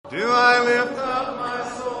Do I lift up my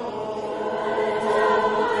soul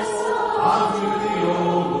unto thee, O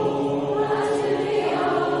Lord?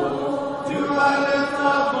 Do I lift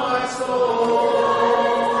up my soul?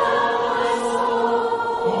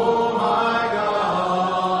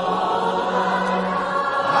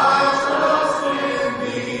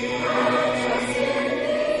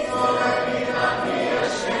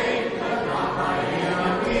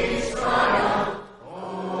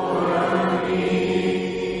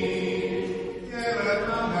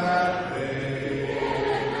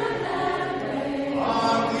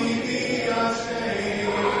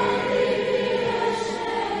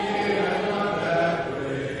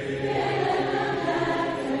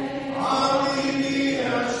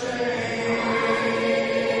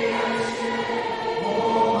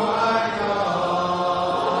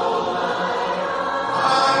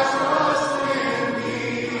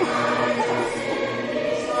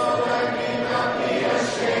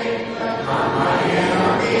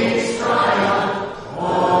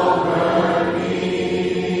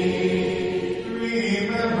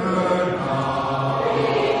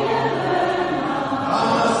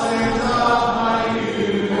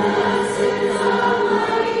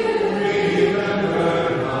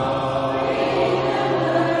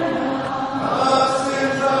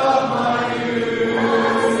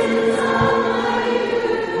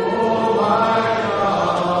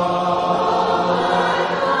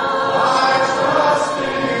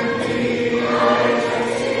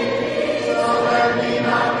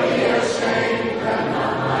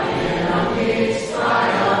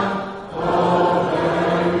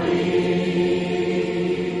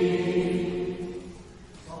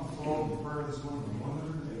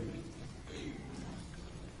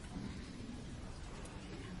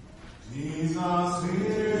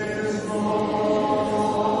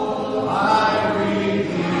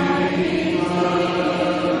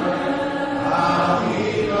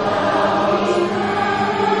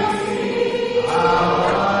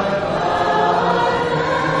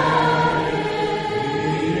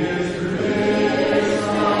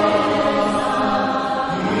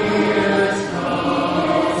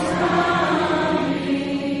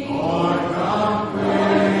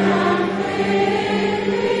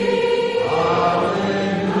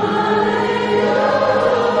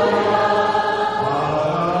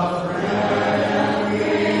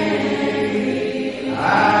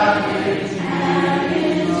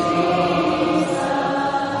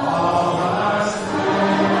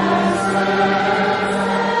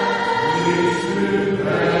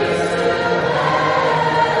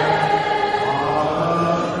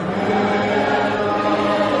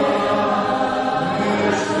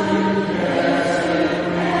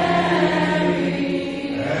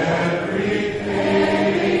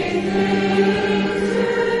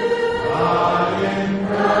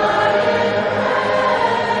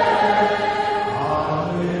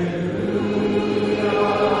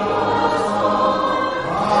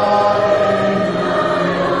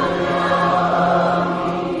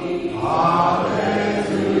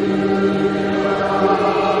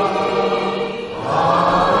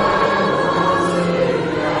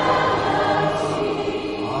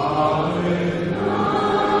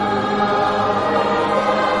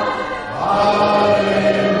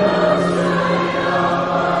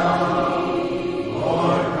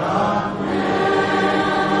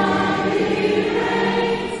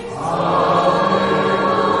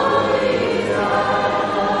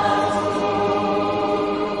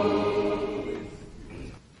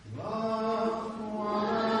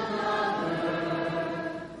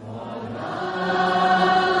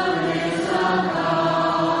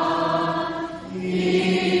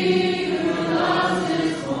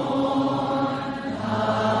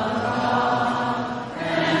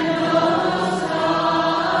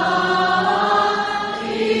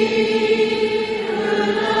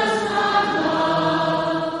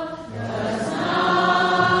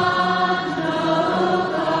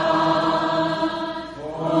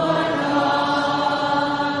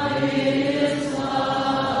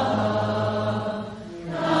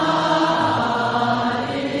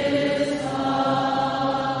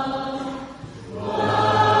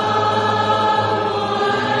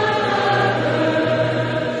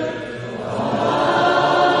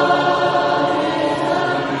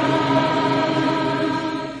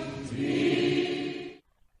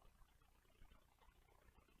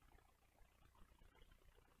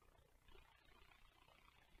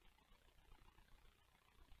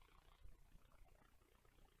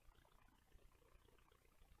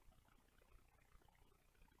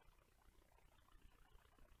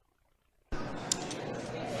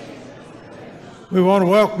 We want to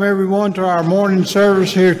welcome everyone to our morning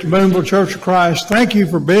service here at the Boonville Church of Christ. Thank you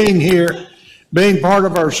for being here, being part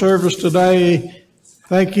of our service today.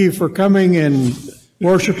 Thank you for coming and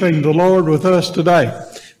worshiping the Lord with us today.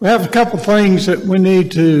 We have a couple things that we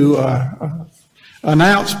need to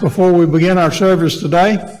announce before we begin our service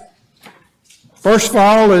today. First of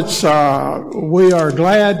all, we are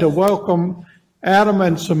glad to welcome Adam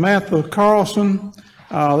and Samantha Carlson.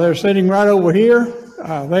 They're sitting right over here.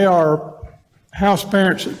 They are house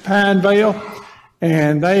parents at Pinevale,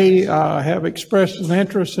 and they have expressed an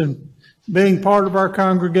interest in being part of our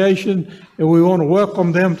congregation, and we want to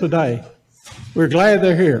welcome them today. We're glad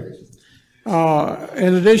they're here.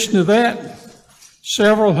 In addition to that,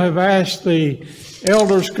 several have asked the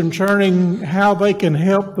elders concerning how they can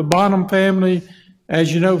help the Bonham family.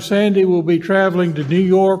 As you know, Sandy will be traveling to New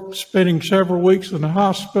York, spending several weeks in the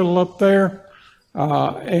hospital up there,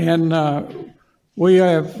 and we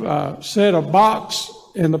have set a box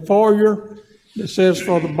in the foyer that says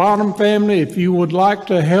for the Bonham family, if you would like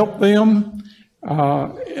to help them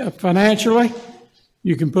financially,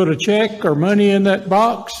 you can put a check or money in that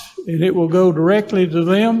box and it will go directly to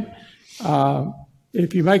them.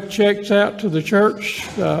 If you make checks out to the church,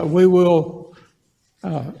 we will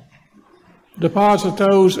deposit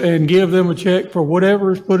those and give them a check for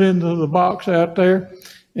whatever is put into the box out there.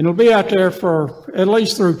 And it'll be out there for at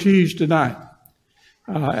least through Tuesday night.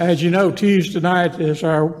 As you know, Tuesday night is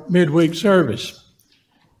our midweek service.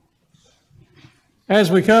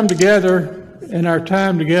 As we come together in our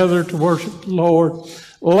time together to worship the Lord,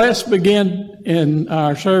 let's begin in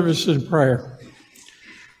our service in prayer.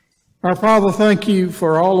 Our Father, thank you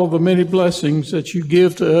for all of the many blessings that you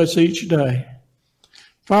give to us each day.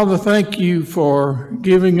 Father, thank you for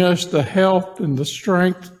giving us the health and the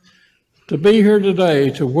strength to be here today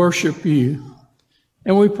to worship you.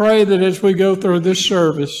 And we pray that as we go through this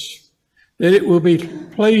service, that it will be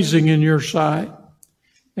pleasing in your sight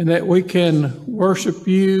and that we can worship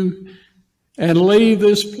you and leave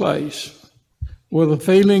this place with a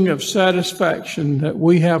feeling of satisfaction that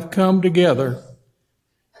we have come together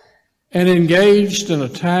and engaged in a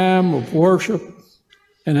time of worship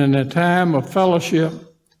and in a time of fellowship,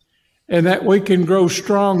 and that we can grow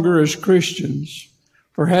stronger as Christians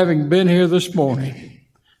for having been here this morning.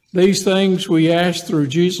 These things we ask through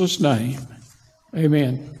Jesus' name.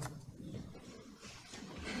 Amen.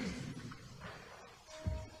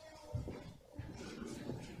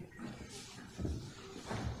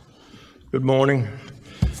 Good morning.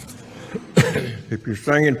 If you're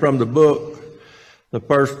singing from the book, the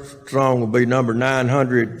first song will be number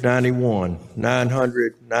 991.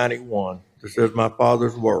 991. This is My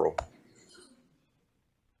Father's World.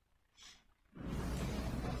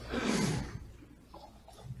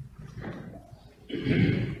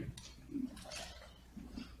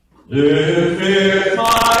 This is my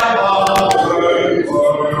Father's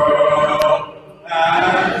world,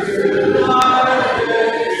 and to my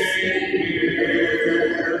living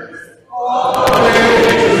here, all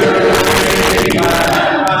nature and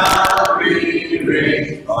how we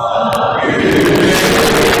bring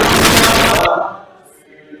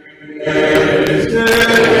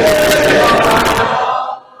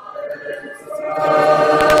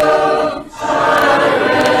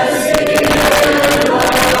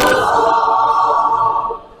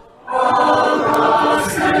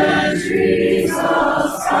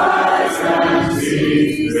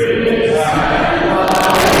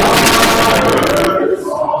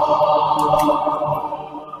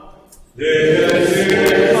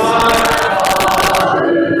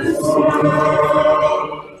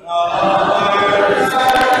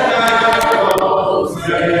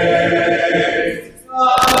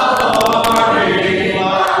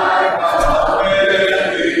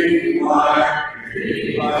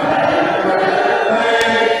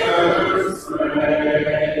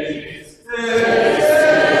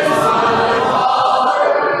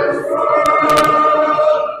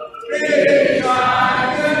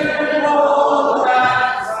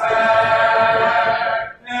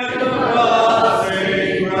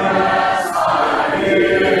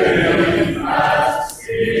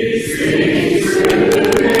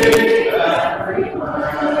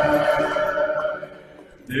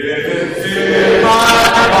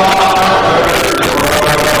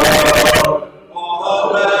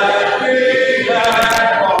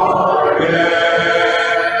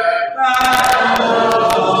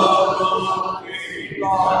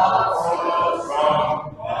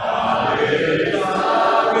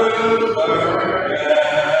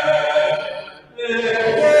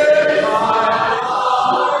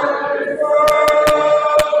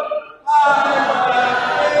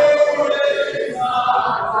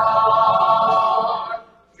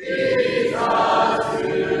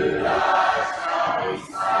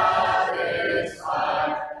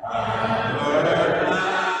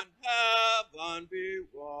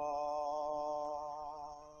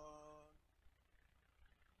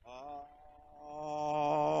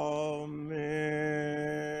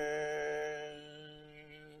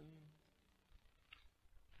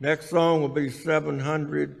Next song will be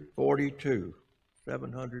 742.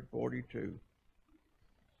 742.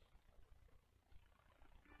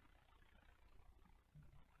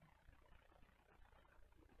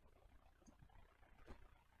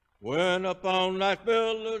 When upon life's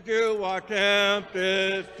billows you are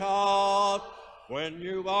tempted, tossed, when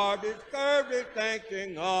you are discouraged,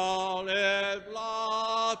 thinking all is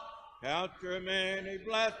lost, count your many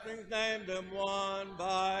blessings, name them one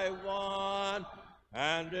by one,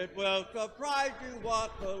 and it will surprise you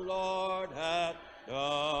what the Lord hath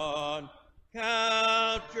done.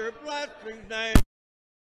 Count your blessings, name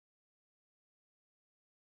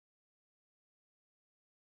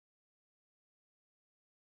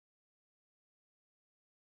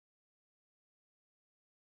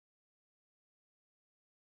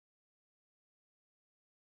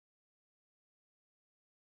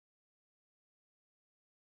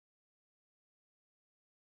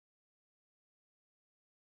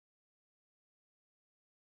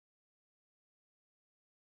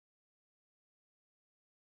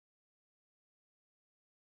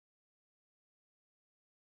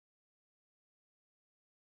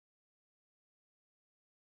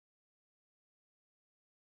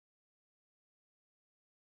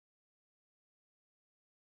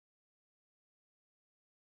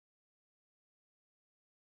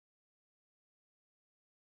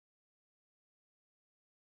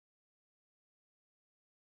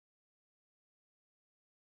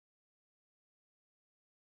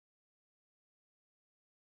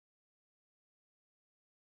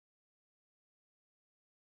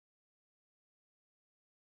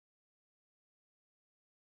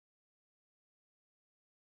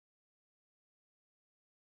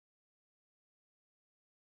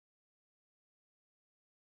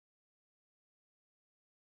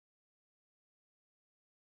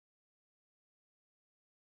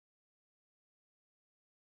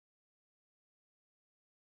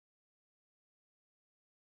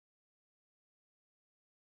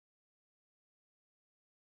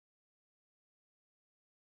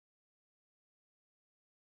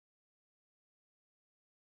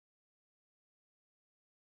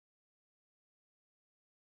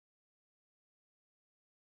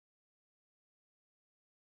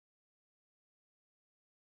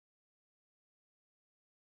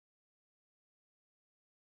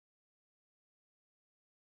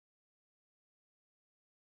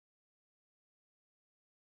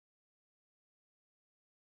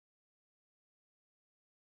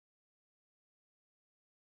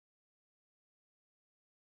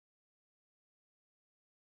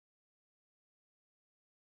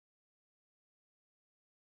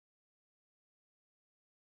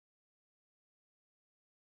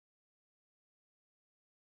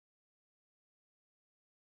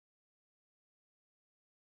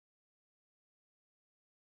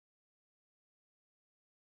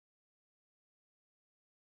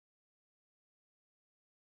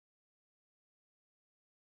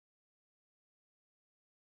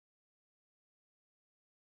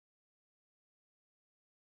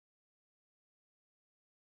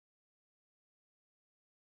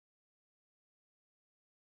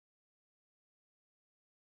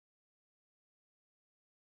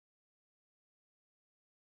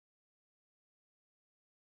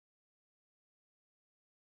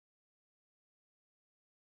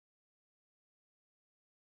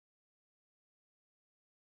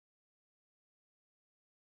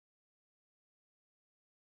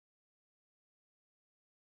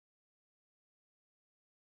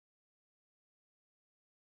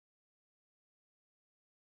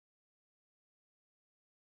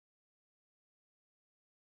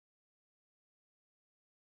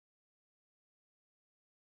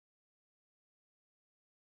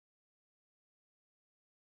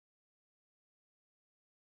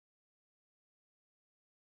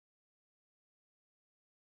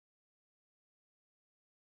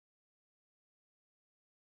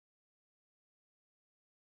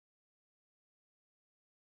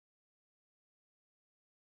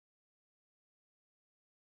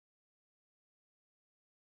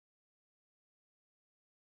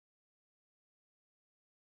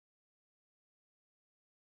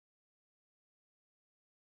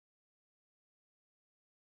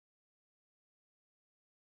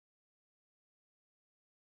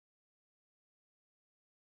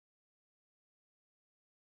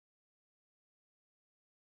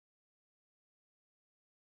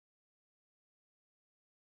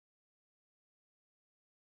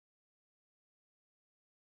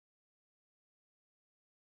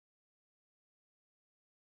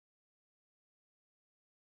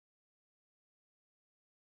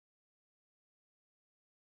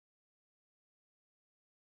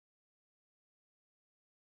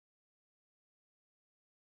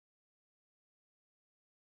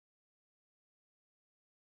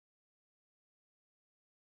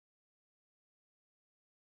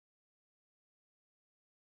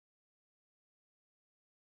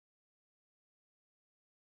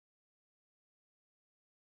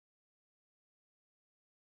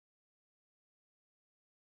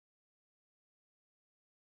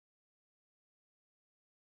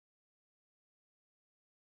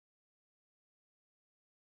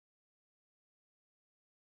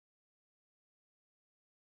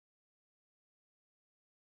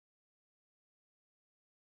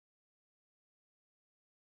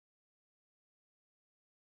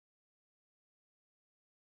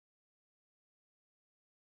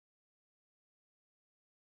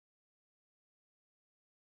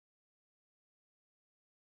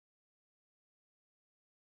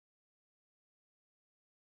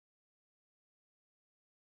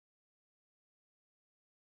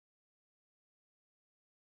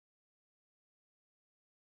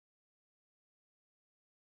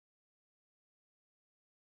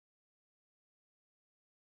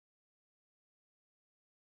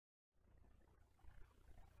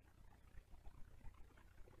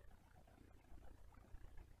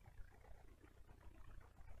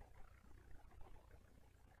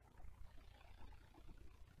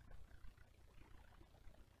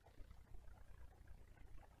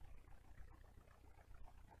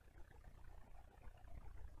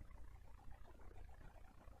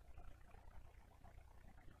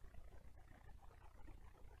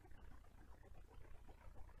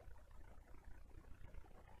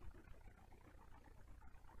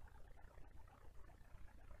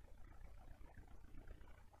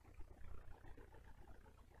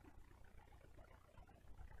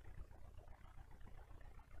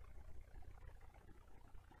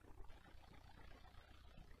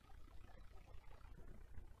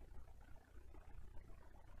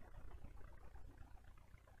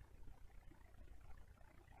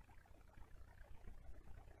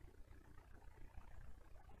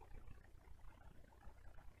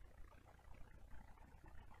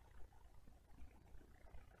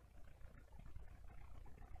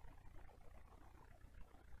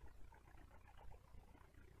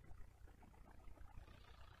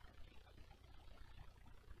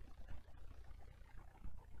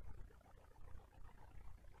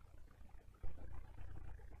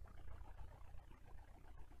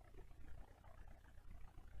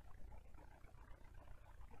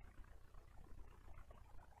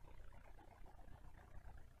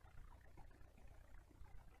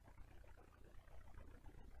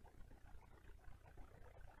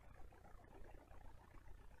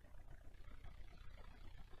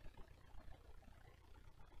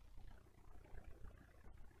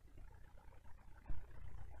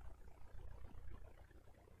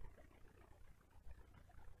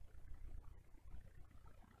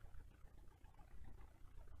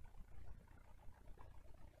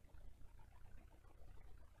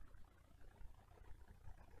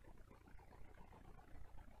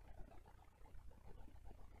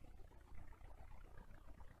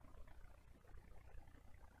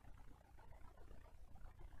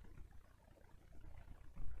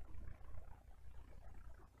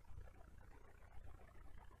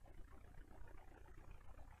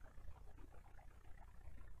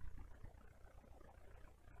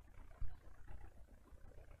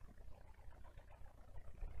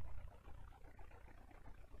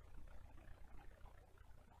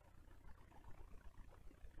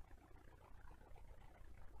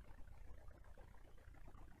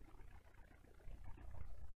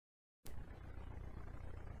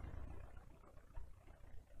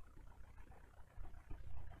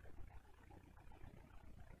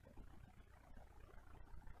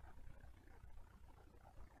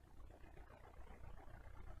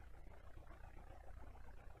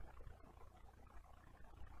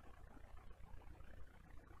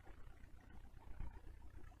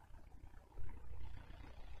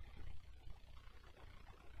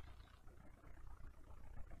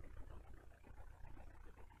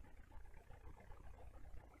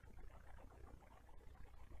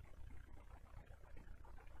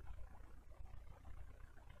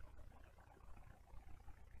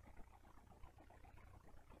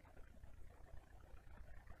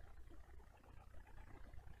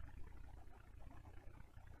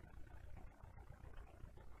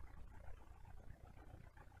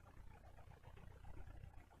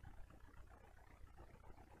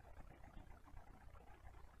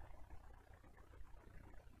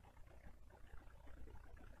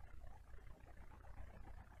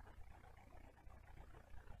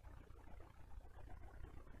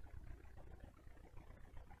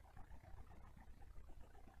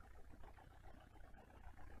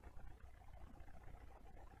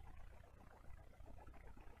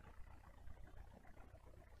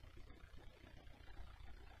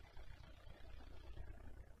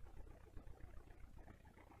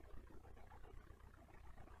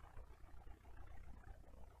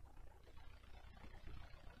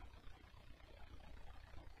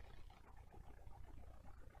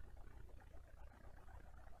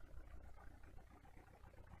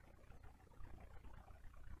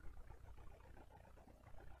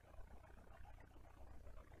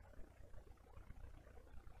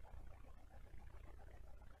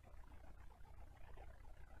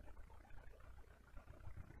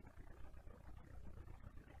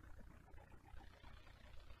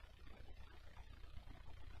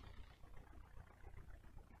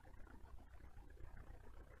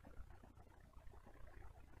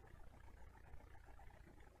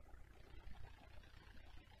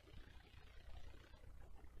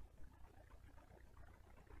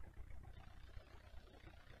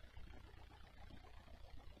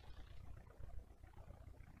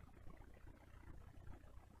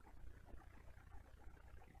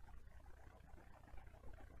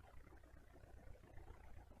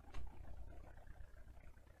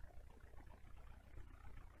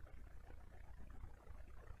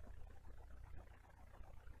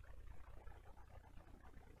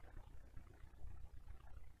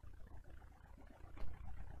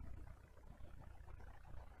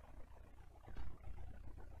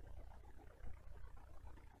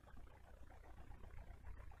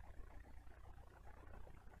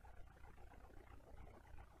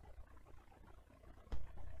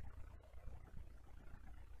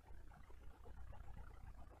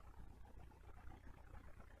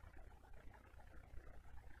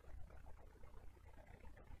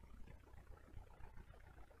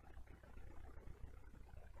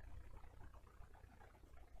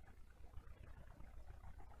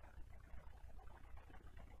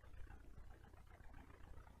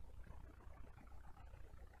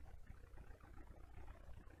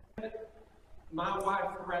my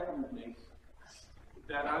wife threatened me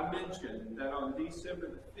that I mentioned that on December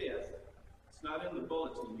the 5th, it's not in the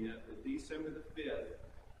bulletin yet, but December the 5th,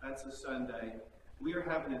 that's a Sunday, we are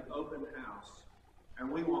having an open house,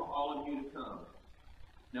 and we want all of you to come.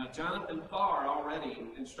 Now, Jonathan Farr already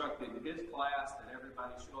instructed his class that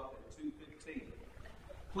everybody show up at 2:15.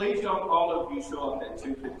 Please don't all of you show up at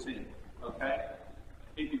 2:15, okay?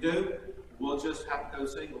 If you do, we'll just have to go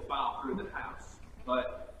single file through the house.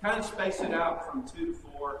 But kind of space it out from 2 to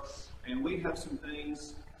 4, and we have some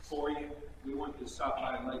things for you. We want you to stop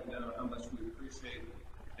by and let you know how much we appreciate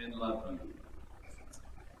and love you.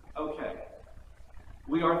 Okay,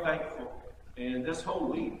 we are thankful, and this whole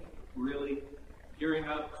week, really gearing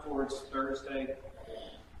up towards Thursday,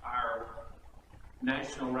 our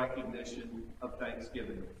national recognition of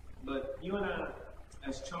Thanksgiving. But you and I,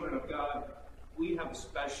 as children of God, we have a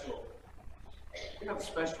special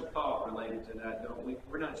thought related to that, don't we?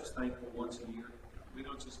 We're not just thankful once a year. We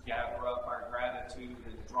don't just gather up our gratitude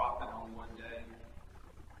and drop it on one day.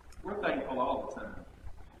 We're thankful all the time.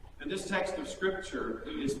 And this text of Scripture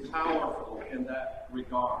is powerful in that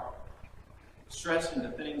regard, stressing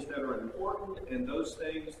the things that are important and those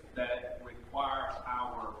things that require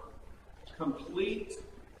our complete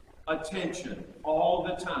attention all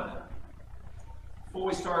the time. Before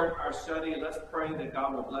we start our study, let's pray that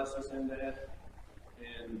God will bless us in that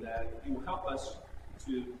and that He will help us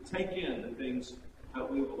to take in the things that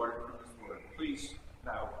we will learn from His Word. Please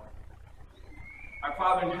bow. Our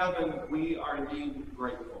Father in heaven, we are indeed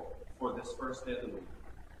grateful for this first day of the week,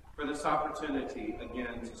 for this opportunity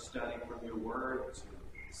again to study from your Word, to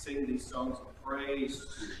sing these songs of praise,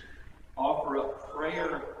 to offer up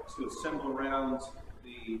prayer, to assemble around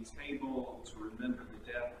the table, to remember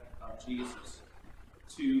the death of Jesus,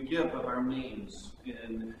 to give of our means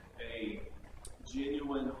in a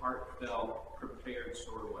genuine, heartfelt, prepared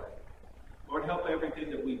sort of way. Lord, help everything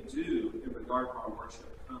that we do in regard to our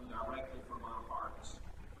worship come directly from our hearts.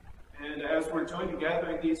 And as we're joined together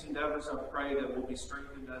in these endeavors, I pray that we'll be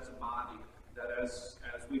strengthened as a body, that as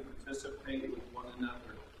we participate with one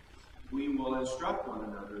another, we will instruct one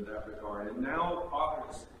another in that regard. And now, Father,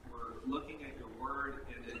 as we're looking at your word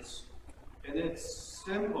and its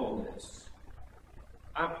simpleness,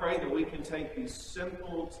 I pray that we can take these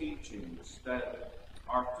simple teachings that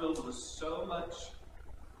are filled with so much.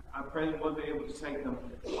 I pray that we'll be able to take them,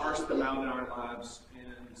 parse them out in our lives,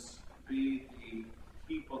 and be the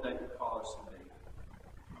people that you call us to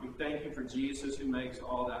be. We thank you for Jesus who makes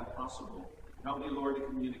all that possible. Help me, Lord, to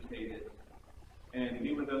communicate it. And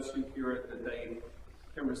be with those who hear it, that they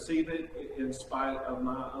can receive it in spite of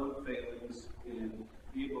my own failings and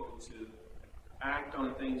be able to act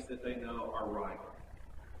on things that they know are right.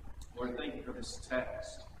 Lord, thank you for this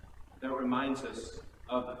text that reminds us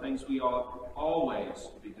of the things we ought always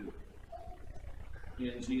be doing.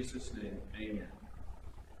 In Jesus' name, amen.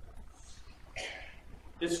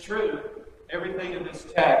 It's true, everything in this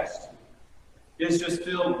text is just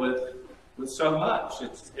filled with so much.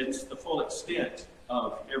 It's the full extent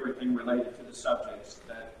of everything related to the subjects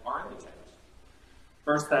that are in the text.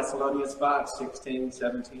 1 Thessalonians 5, 16,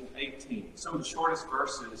 17, 18. Some of the shortest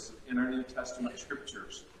verses in our New Testament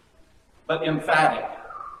scriptures. But emphatic,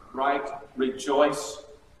 right? Rejoice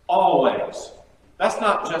always. That's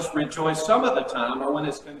not just rejoice some of the time or when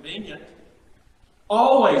it's convenient.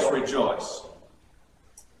 Always rejoice.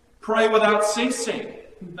 Pray without ceasing.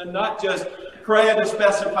 And not just pray at a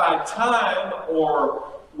specified time or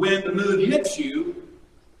when the mood hits you.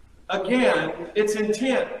 Again, it's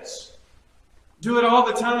intense. Do it all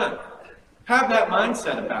the time. Have that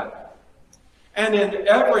mindset about it. And in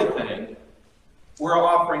everything, we're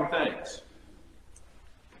offering thanks.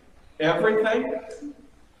 Everything?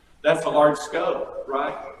 That's a large scope,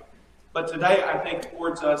 right? But today, I think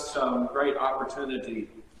affords us some great opportunity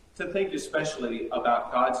to think especially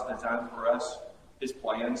about God's design for us, His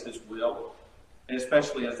plans, His will, and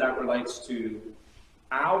especially as that relates to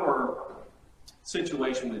our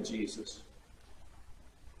situation with Jesus.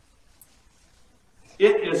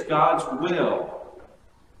 It is God's will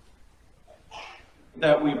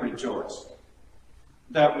that we rejoice,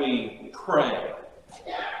 that we pray,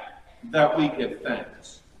 that we give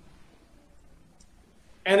thanks.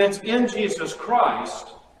 And it's in Jesus Christ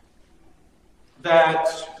that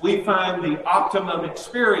we find the optimum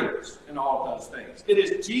experience in all those things. It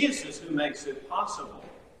is Jesus who makes it possible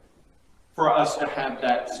for us to have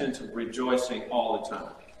that sense of rejoicing all the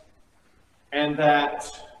time. And that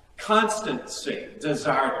constancy,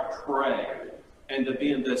 desire to pray, and to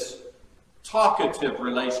be in this talkative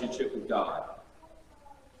relationship with God.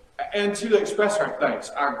 And to express our thanks,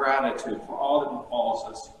 our gratitude for all that befalls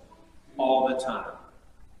us all the time.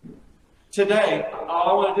 Today, all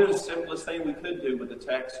I want to do is the simplest thing we could do with the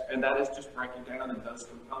text, and that is just break it down in those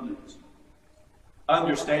components.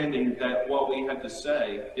 Understanding that what we have to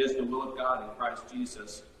say is the will of God in Christ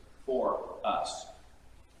Jesus for us.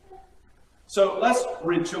 So let's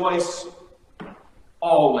rejoice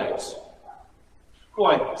always.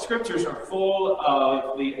 Boy, scriptures are full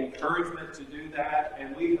of the encouragement to do that,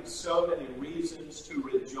 and we have so many reasons to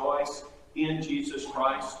rejoice in Jesus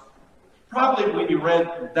Christ. Probably when you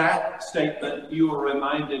read that statement, you were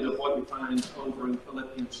reminded of what we find over in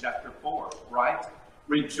Philippians chapter 4, right?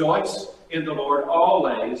 Rejoice in the Lord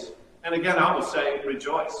always. And again, I will say,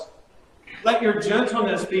 rejoice. Let your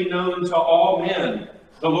gentleness be known to all men.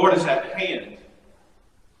 The Lord is at hand.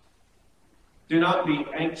 Do not be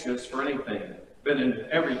anxious for anything, but in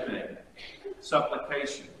everything,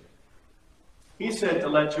 supplication. He said to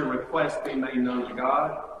let your requests be made known to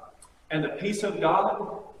God, and the peace of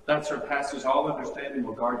God that surpasses all understanding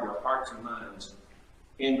will guard your hearts and minds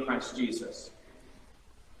in Christ Jesus.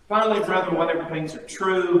 Finally, brethren, whatever things are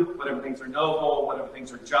true, whatever things are noble, whatever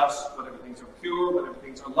things are just, whatever things are pure, whatever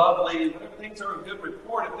things are lovely, whatever things are of good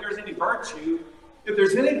report, if there's any virtue, if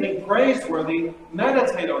there's anything praiseworthy,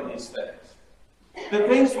 meditate on these things. The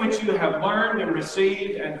things which you have learned and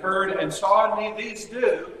received and heard and saw in me, these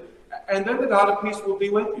do, and then the God of peace will be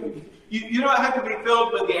with you. You don't have to be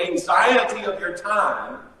filled with the anxiety of your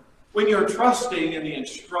time when you're trusting in the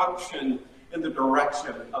instruction and the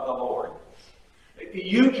direction of the Lord.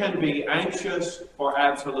 You can be anxious for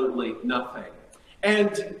absolutely nothing.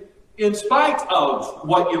 And in spite of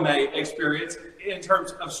what you may experience in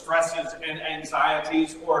terms of stresses and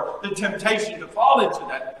anxieties or the temptation to fall into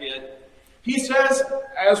that pit, he says,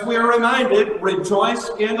 as we are reminded, rejoice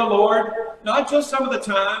in the Lord, not just some of the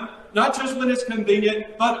time, not just when it's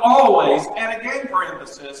convenient, but always. And again, for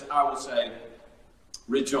emphasis, I will say,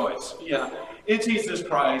 rejoice. Yeah, in Jesus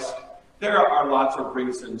Christ, there are lots of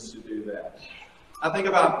reasons to do that. I think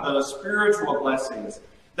about the spiritual blessings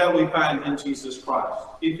that we find in Jesus Christ.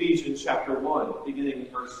 Ephesians chapter 1, beginning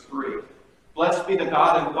in verse 3. Blessed be the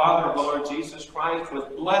God and Father of the Lord Jesus Christ, who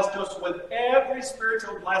has blessed us with every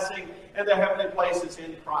spiritual blessing in the heavenly places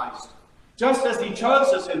in Christ. Just as he chose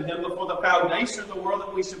us in him before the foundation of the world,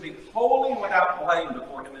 that we should be holy without blame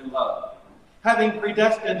before him in love, having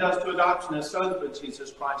predestined us to adoption as sons by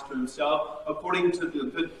Jesus Christ to himself, according to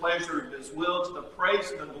the good pleasure of his will, to the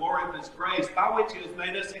praise and the glory of his grace, by which he has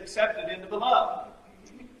made us accepted in the beloved.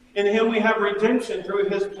 In him we have redemption through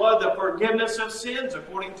his blood, the forgiveness of sins,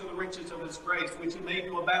 according to the riches of his grace, which he made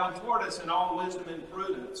to abound toward us in all wisdom and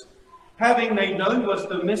prudence, having made known to us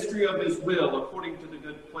the mystery of his will, according to the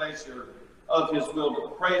good pleasure of his will, to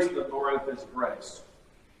the praise and the glory of his grace.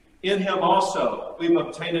 In him also we've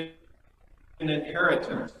obtained an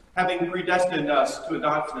inheritance, having predestined us to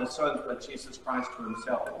adoption as sons by Jesus Christ to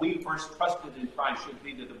himself. That we first trusted in Christ should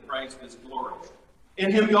be to the praise of his glory.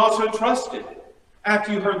 In him you also trusted,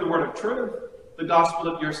 after you heard the word of truth, the gospel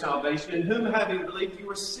of your salvation, in whom having believed you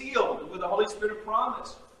were sealed with the Holy Spirit of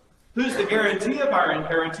promise, who's the guarantee of our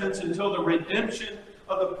inheritance until the redemption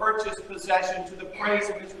of the purchased possession to the praise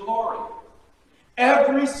of his glory.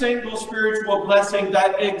 Every single spiritual blessing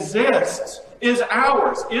that exists is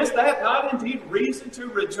ours. Is that not indeed reason to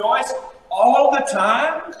rejoice all the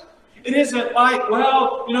time? It isn't like,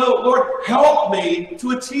 well, Lord, help me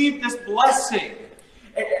to achieve this blessing.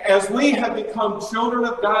 As we have become children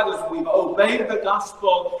of God, as we've obeyed the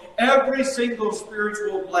gospel, every single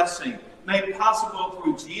spiritual blessing made possible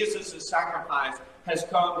through Jesus' sacrifice has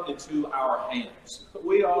come into our hands.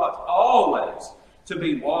 We ought always to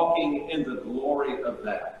be walking in the glory of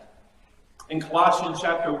that. In Colossians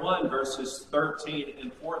chapter 1, verses 13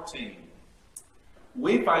 and 14,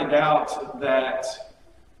 we find out that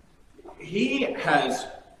he has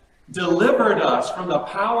delivered us from the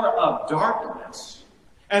power of darkness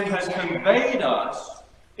and has conveyed us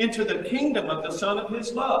into the kingdom of the Son of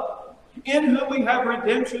his love, in whom we have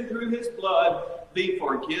redemption through his blood, the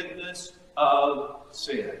forgiveness of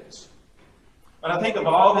sins. When I think of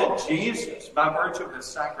all that Jesus, by virtue of his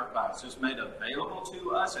sacrifice, has made available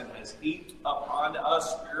to us and has heaped upon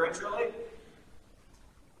us spiritually,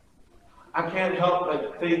 I can't help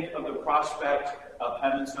but think of the prospect of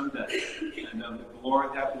heaven someday, and of the glory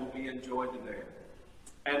that will be enjoyed there,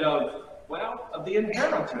 and of the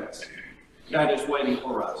inheritance that is waiting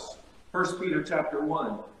for us. 1 Peter chapter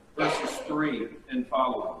 1, verses 3 and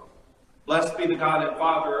following. Blessed be the God and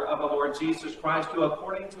Father of the Lord Jesus Christ, who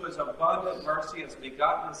according to his abundant mercy has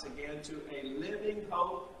begotten us again to a living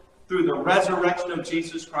hope through the resurrection of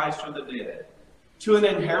Jesus Christ from the dead, to an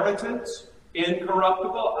inheritance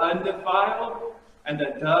incorruptible, undefiled, and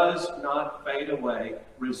that does not fade away,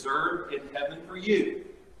 reserved in heaven for you,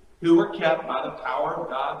 who were kept by the power of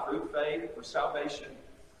God through faith for salvation,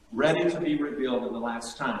 ready to be revealed in the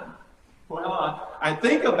last time. Well, I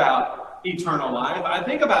think about eternal life. I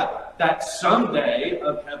think about that someday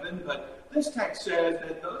of heaven, but this text says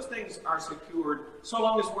that those things are secured so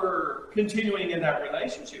long as we're continuing in that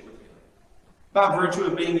relationship with Him, by virtue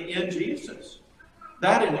of being in Jesus.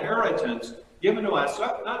 That inheritance given to us,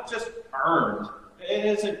 not just earned. It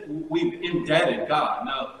isn't we've indebted God.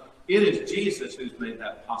 No, it is Jesus who's made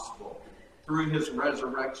that possible through His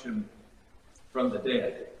resurrection from the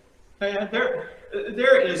dead. And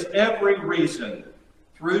there is every reason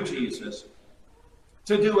through Jesus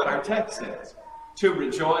to do what our text says, to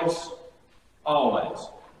rejoice always.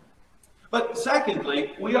 But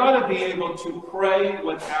secondly, we ought to be able to pray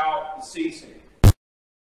without ceasing.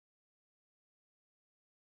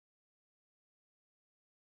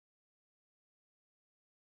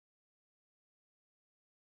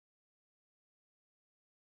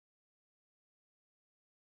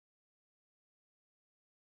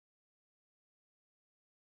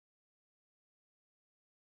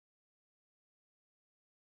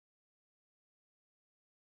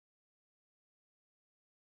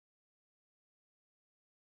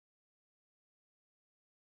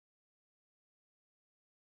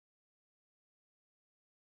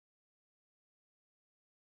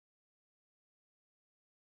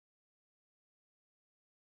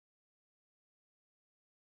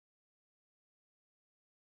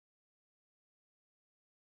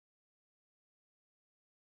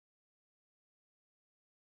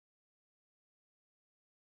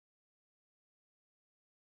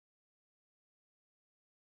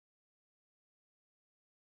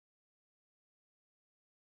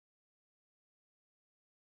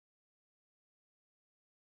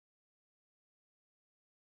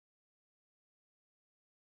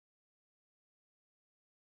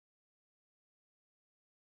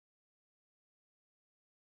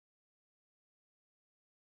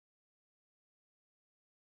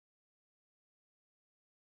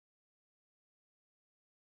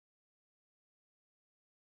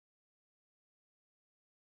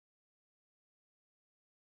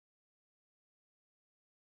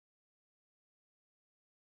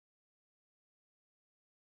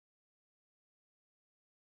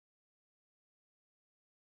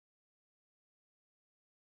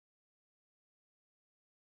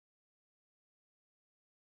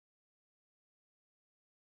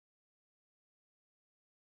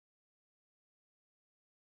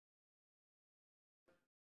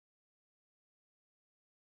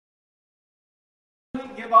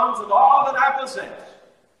 Give alms of all that I possess.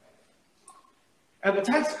 And the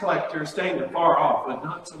tax collector, staying afar off, would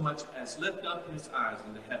not so much as lift up his eyes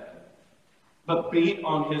into heaven, but beat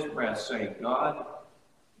on his breast, saying, God,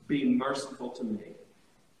 be merciful to me,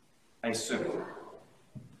 a sinner.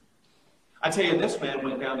 I tell you, this man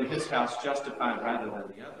went down to his house justified rather than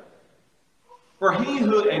the other. For he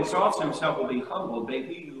who exalts himself will be humbled, but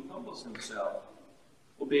he who humbles himself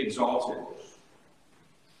will be exalted.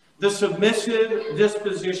 The submissive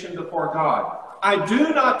disposition before God. I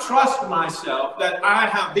do not trust myself that I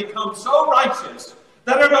have become so righteous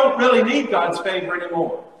that I don't really need God's favor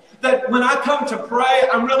anymore. That when I come to pray,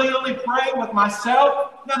 I'm really only praying with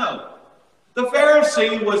myself. No. The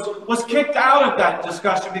Pharisee was kicked out of that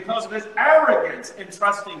discussion because of his arrogance in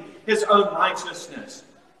trusting his own righteousness.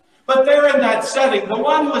 But there in that setting, the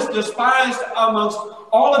one who was despised amongst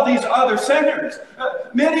all of these other sinners.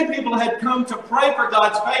 Many people had come to pray for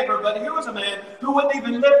God's favor, but here was a man who wouldn't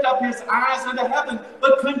even lift up his eyes into heaven,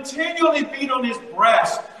 but continually beat on his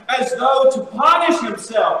breast as though to punish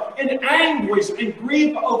himself in anguish and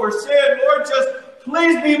grief over sin. Lord, just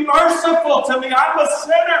please be merciful to me. I'm a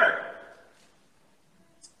sinner.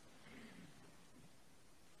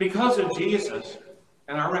 Because of Jesus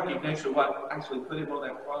and our recognition of what actually put him on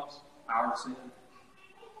that cross, our sin.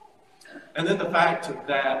 And then the fact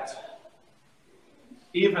that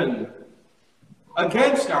even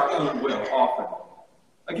against our own will often,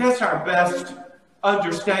 against our best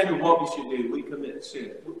understanding of what we should do, we commit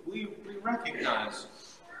sin. We recognize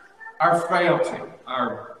our frailty,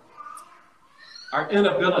 our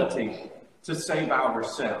inability to save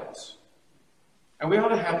ourselves. And we ought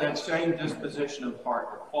to have that same disposition of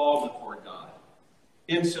heart to fall before God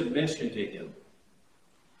in submission to Him.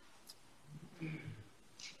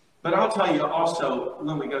 But I'll tell you also,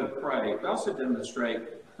 when we go to pray, we also demonstrate,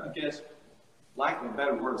 I guess, lack of a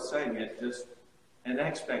better word of saying it, just an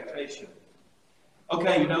expectation.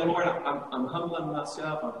 Okay, Lord, I'm humbling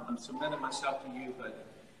myself, I'm submitting myself to you, but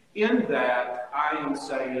in that, I am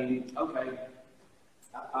saying, okay,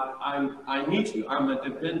 I need you, I'm a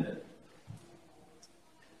dependent.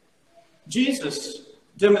 Jesus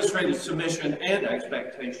demonstrated submission and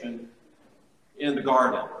expectation in the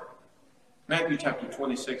garden. Matthew chapter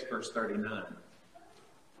 26, verse 39.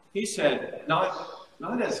 He said,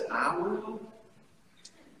 not as I will,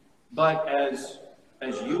 but as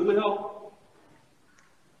you will.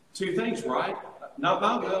 Two things, right? Not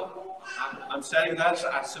my will. I'm saying that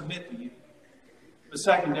I submit to you. But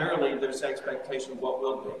secondarily, there's expectation of what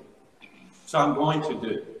will be. So I'm going to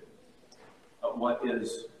do what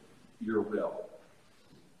is your will.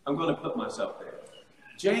 I'm going to put myself there.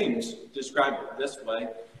 James described it this way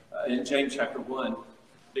in James chapter 1,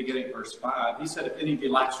 beginning at verse 5. He said, if any of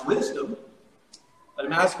you lacks wisdom, let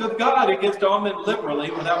him ask of God, who gives to all men liberally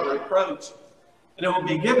without reproach, and it will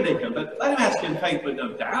be given to him. But let him ask in faith with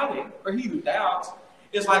no doubting. For he who doubts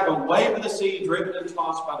is like a wave of the sea driven and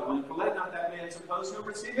tossed by the wind. For let not that man suppose he'll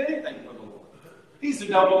receive anything from the Lord. He's a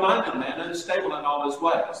double-minded man, unstable in all his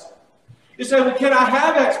ways. You say, well, can I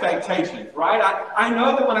have expectations, right? I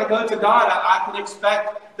know that when I go to God, I can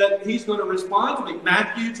expect that he's going to respond to me.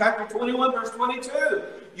 Matthew chapter 21, verse 22.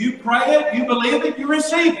 You pray it, you believe it, you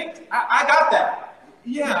receive it. I got that.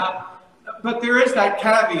 Yeah, but there is that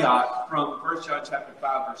caveat from 1 John chapter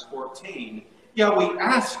 5, verse 14. Yeah, we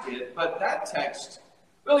ask it, but that text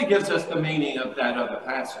really gives us the meaning of that other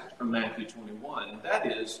passage from Matthew 21. And that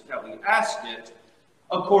is that we ask it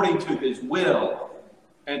according to his will,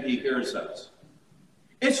 and he hears us.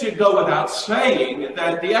 It should go without saying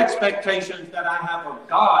that the expectations that I have of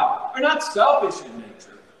God are not selfish in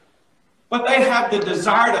nature, but they have the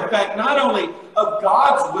desired effect not only of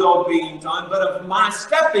God's will being done, but of my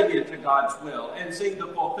stepping into God's will and seeing the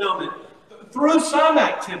fulfillment through some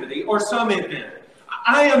activity or some event.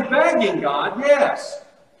 I am begging God, yes.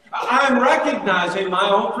 I am recognizing my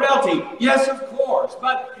own frailty, yes, of course.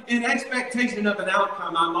 But in expectation of an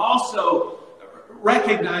outcome, I'm also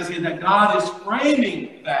recognizing that God is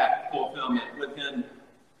framing that fulfillment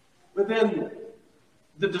within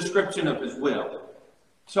the description of his will.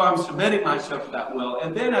 So I'm submitting myself to that will.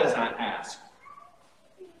 And then as I ask,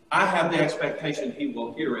 I have the expectation he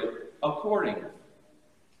will hear it according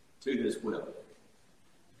to his will.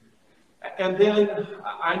 And then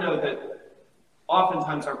I know that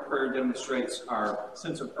oftentimes our prayer demonstrates our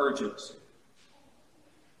sense of urgency.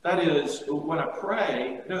 That is, when I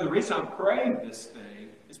pray, the reason I'm praying this thing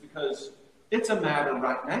is because it's a matter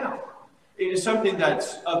right now. It is something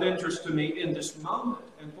that's of interest to me in this moment.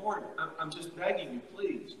 And Lord, I'm just begging you,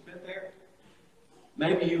 please, been there.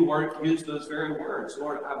 Maybe you weren't used those very words.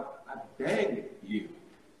 Lord, I beg you.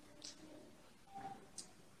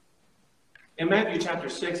 In Matthew chapter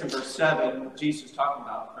 6 and verse 7, Jesus talking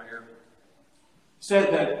about prayer,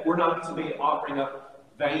 said that we're not to be offering up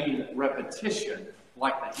vain repetition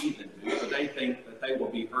like the heathen do, for they think that they will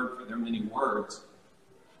be heard for their many words.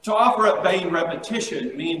 To offer up vain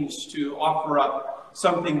repetition means to offer up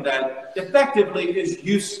something that effectively is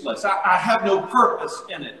useless. I have no purpose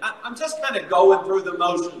in it. I'm just kind of going through the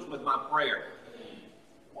motions with my prayer.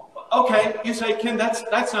 Okay, you say, Ken,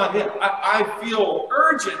 that's not it. I feel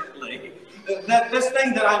urgently that this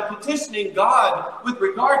thing that I'm petitioning God with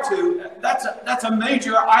regard to, that's a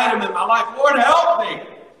major item in my life. Lord, help me.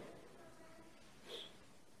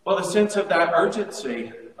 Well, the sense of that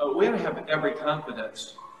urgency, we have to have every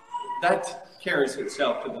confidence that carries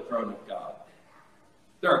itself to the throne of God.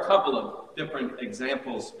 There are a couple of different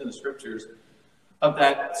examples in the scriptures of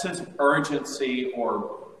that sense of urgency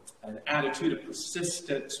or an attitude of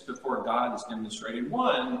persistence before God is demonstrated.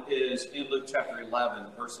 One is in Luke chapter 11,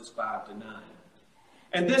 verses 5 to 9.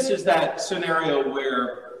 And this is that scenario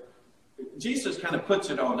where Jesus kind of puts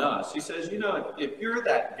it on us. He says, if you're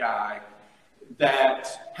that guy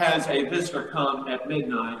that has a visitor come at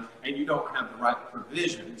midnight and you don't have the right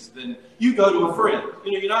provisions, then you go to a friend.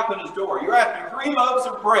 You knock on his door. You're after 3 loaves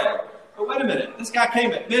of bread. But wait a minute. This guy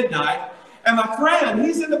came at midnight, and my friend,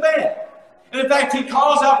 he's in the bed. And in fact, he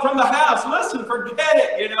calls out from the house, listen, forget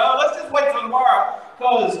it, let's just wait till tomorrow,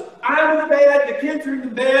 because I'm in the bed, the kids are in the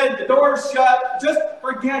bed, the door's shut, just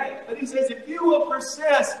forget it. But he says, if you will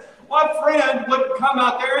persist, what friend would come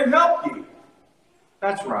out there and help you?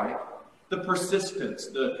 That's right. The persistence,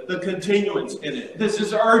 the continuance in it. This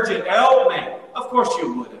is urgent. Help me. Of course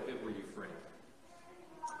you would if it were your friend.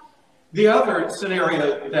 The other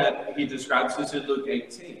scenario that he describes is in Luke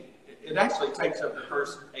 18. It actually takes up the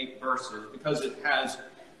first 8 verses because it has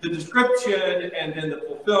the description and then the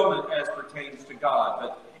fulfillment as pertains to God.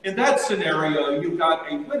 But in that scenario, you've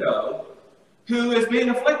got a widow who is being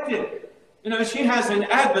afflicted. She has an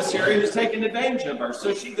adversary who's taking advantage of her.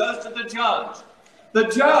 So she goes to the judge. The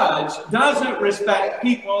judge doesn't respect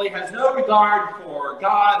people. He has no regard for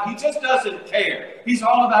God. He just doesn't care. He's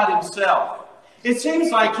all about himself. It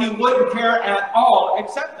seems like he wouldn't care at all,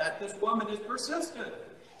 except that this woman is persistent.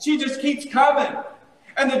 She just keeps coming.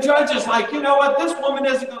 And the judge is like, you know what? This woman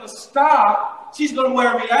isn't going to stop. She's going to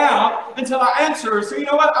wear me out until I answer her. So you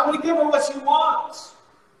know what? I'm going to give her what she wants.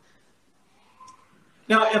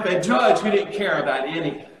 Now, if a judge who didn't care about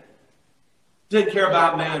anything, didn't care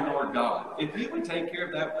about man nor God, if he would take care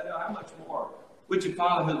of that widow, how much more would your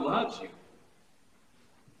Father who loves you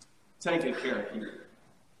take good care of you?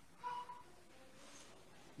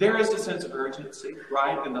 There is a sense of urgency,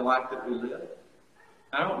 right, in the life that we live.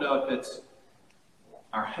 I don't know if it's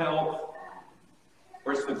our health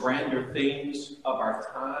or it's the grander themes of our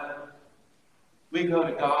time. We go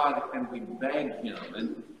to God and we beg Him.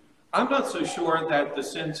 And I'm not so sure that the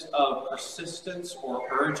sense of persistence or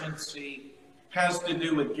urgency has to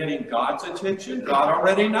do with getting God's attention. God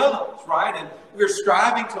already knows, right? And we're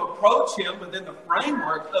striving to approach Him within the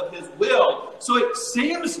framework of His will. So it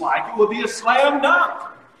seems like it will be a slam dunk.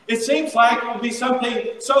 It seems like it will be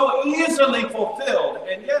something so easily fulfilled.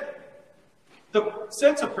 And yet, the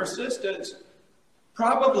sense of persistence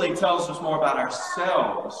probably tells us more about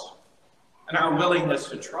ourselves and our willingness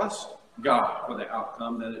to trust God for the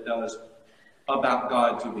outcome than it does about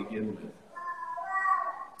God to begin with.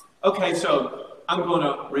 Okay, so I'm going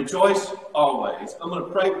to rejoice always. I'm going to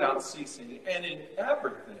pray without ceasing. And in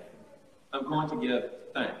everything, I'm going to give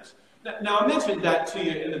thanks. Now I mentioned that to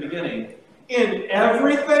you in the beginning. In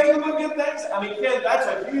everything I'm going to give thanks? I mean, Ken, that's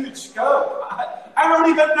a huge scope. I don't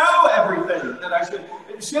even know everything that I should.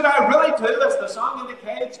 Should I really do, as the song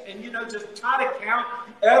indicates, and, just try to count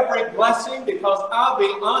every blessing? Because I'll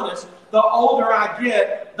be honest, the older I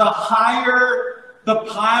get, the higher the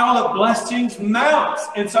pile of blessings mounts.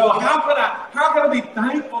 And so how can I be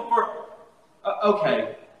thankful for?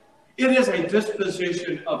 Okay, it is a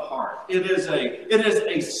disposition of heart. It is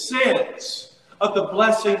a sense of the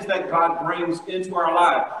blessings that God brings into our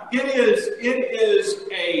life. It is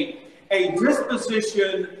a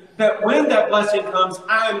disposition that when that blessing comes,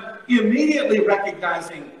 I'm immediately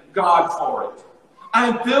recognizing God for it.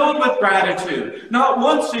 I'm filled with gratitude, not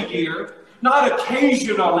once a year, not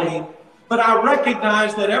occasionally, but I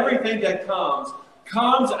recognize that everything that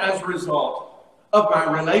comes as a result of my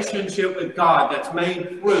relationship with God that's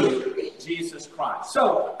made through Jesus Christ.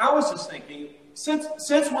 So I was just thinking,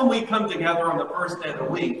 since when we come together on the first day of the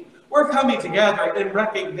week, we're coming together in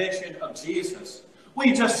recognition of Jesus.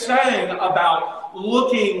 We just sang about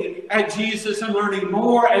looking at Jesus and learning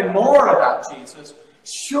more and more about Jesus.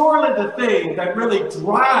 Surely the thing that really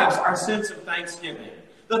drives our sense of thanksgiving,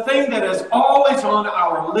 the thing that is always on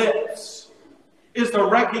our lips, is the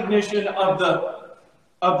recognition of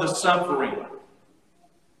the suffering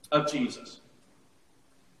of Jesus.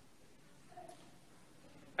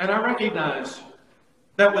 And I recognize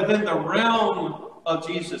that within the realm of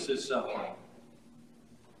Jesus' suffering,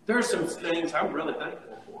 there are some things I'm really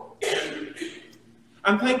thankful for.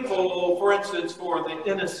 I'm thankful, for instance, for the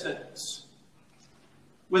innocence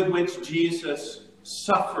with which Jesus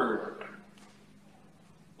suffered.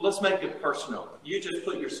 Let's make it personal. You just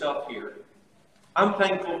put yourself here. I'm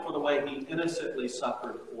thankful for the way He innocently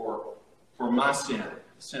suffered for my sin,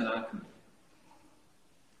 the sin I committed.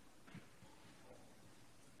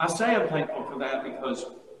 I say I'm thankful for that because,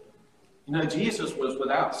 Jesus was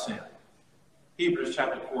without sin. Hebrews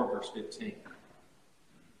chapter 4, verse 15.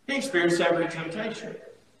 He experienced every temptation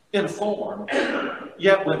in form,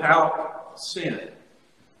 yet without sin.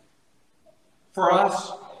 For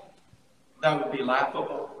us, that would be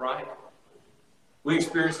laughable, right? We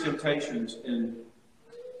experience temptations and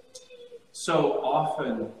so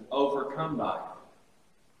often overcome by it.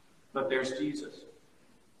 But there's Jesus.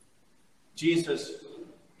 Jesus,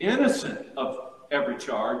 innocent of every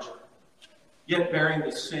charge, yet bearing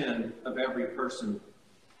the sin of every person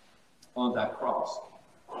on that cross.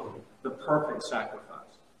 The perfect sacrifice.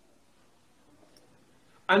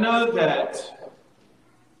 I know that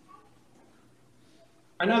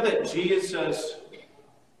Jesus,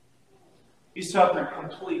 He suffered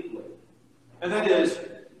completely. And that is,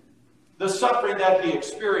 the suffering that He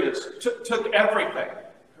experienced took everything,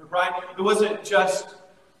 right? It wasn't just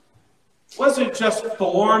a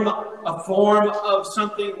form of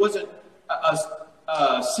something. It wasn't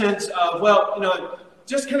a sense of,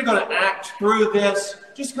 just kind of going to act through this,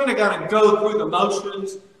 just kind of going to go through the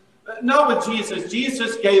motions. Not with Jesus.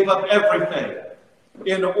 Jesus gave up everything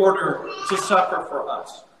in order to suffer for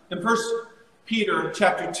us. In 1 Peter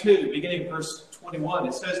chapter 2, beginning verse 21,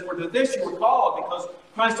 it says, "For to this you were called, because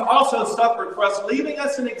Christ also suffered for us, leaving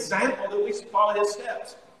us an example that we should follow His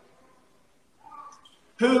steps.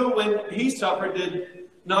 Who, when He suffered, did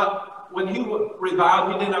not when he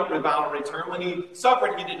reviled, he did not revile in return. When he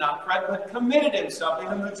suffered, he did not fret, but committed himself to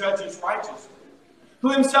him who judges righteously,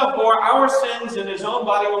 who himself bore our sins in his own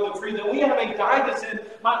body on the tree, that we, having died to sin,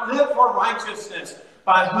 might live for righteousness,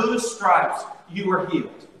 by whose stripes you were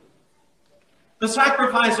healed. The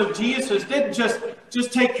sacrifice of Jesus didn't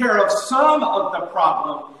just take care of some of the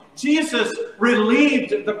problem. Jesus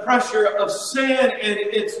relieved the pressure of sin and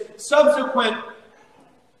its subsequent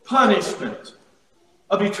punishment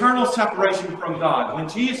of eternal separation from God. When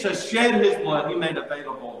Jesus shed his blood, he made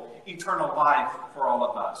available eternal life for all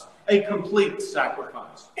of us. A complete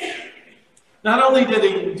sacrifice. Not only did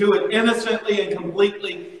he do it innocently and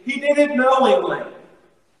completely, he did it knowingly.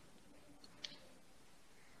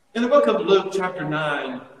 In the book of Luke, chapter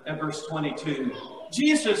 9, and verse 22,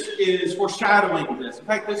 Jesus is foreshadowing this. In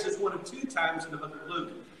fact, this is one of two times in the book of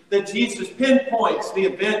Luke that Jesus pinpoints the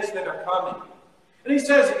events that are coming. And he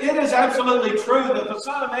says, it is absolutely true that the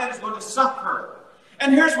Son of Man is going to suffer.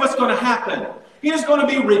 And here's what's going to happen. He is going to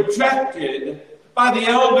be rejected by the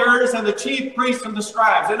elders and the chief priests and the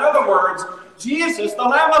scribes. In other words, Jesus, the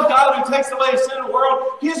Lamb of God who takes away the sin of the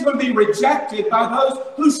world, he is going to be rejected by those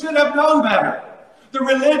who should have known better. The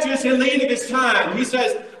religious elite of his time. He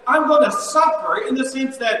says, I'm going to suffer in the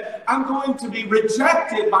sense that I'm going to be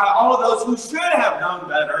rejected by all of those who should have known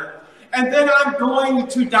better. And then I'm going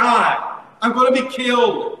to die. I'm going to be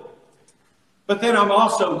killed. But then I'm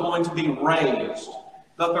also going to be raised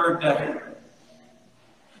the third day.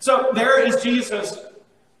 So there is Jesus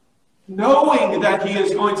knowing that he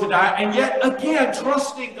is going to die, and yet again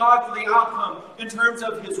trusting God for the outcome in terms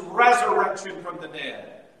of his resurrection from the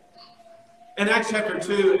dead. In Acts chapter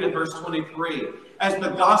 2 and verse 23, as the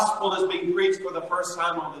gospel is being preached for the first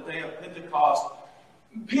time on the day of Pentecost,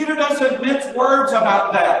 Peter doesn't mince words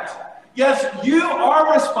about that. Yes, you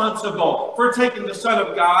are responsible for taking the Son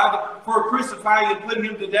of God, for crucifying and putting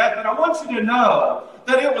him to death, but I want you to know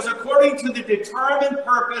that it was according to the determined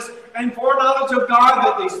purpose and foreknowledge of God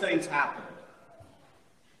that these things happened.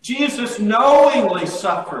 Jesus knowingly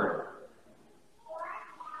suffered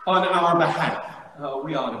on our behalf. Oh,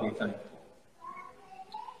 we ought to be thankful.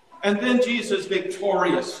 And then Jesus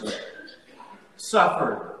victoriously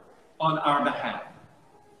suffered on our behalf.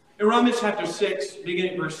 In Romans chapter 6,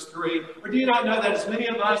 beginning verse 3, or do you not know that as many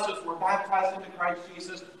of us as were baptized into Christ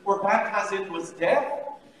Jesus were baptized into his death?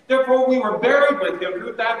 Therefore we were buried with him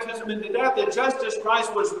through baptism into death, that just as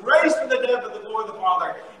Christ was raised from the dead of the glory of the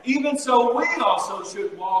Father, even so we also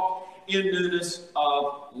should walk in newness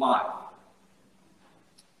of life.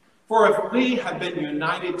 For if we have been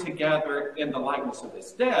united together in the likeness of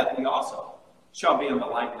his death, we also shall be in the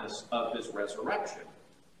likeness of his resurrection.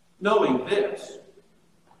 Knowing this,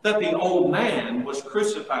 that the old man was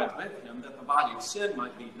crucified with him, that the body of sin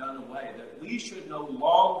might be done away, that we should no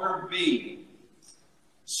longer be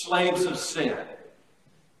slaves of sin.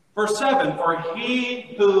 Verse 7, for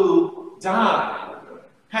he who died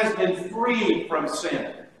has been freed from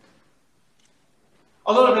sin.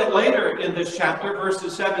 A little bit later in this chapter,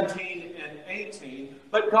 verses 17 and 18,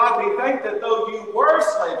 but God be thanked that though you were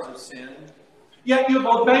slaves of sin, yet you've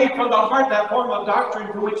obeyed from the heart that form of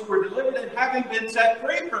doctrine to which you were delivered, and having been set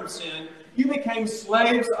free from sin, you became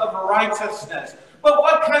slaves of righteousness. But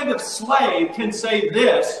what kind of slave can say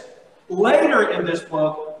this later in this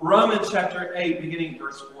book, Romans chapter 8, beginning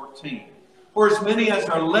verse 14? For as many as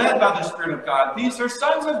are led by the Spirit of God, these are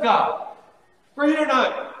sons of God. For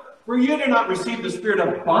you do not receive the spirit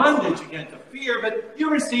of bondage again to fear, but you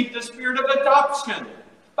received the spirit of adoption,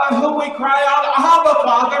 by whom we cry out, Abba,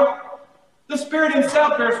 Father. The Spirit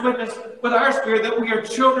himself bears witness with our spirit that we are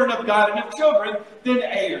children of God, and if children, then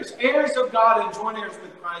heirs. Heirs of God and joint heirs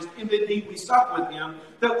with Christ, and indeed we sup with him,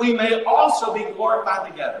 that we may also be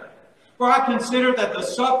glorified together. For I consider that the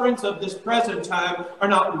sufferings of this present time are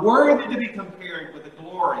not worthy to be compared with the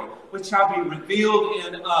glory which shall be revealed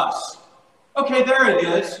in us. Okay, there it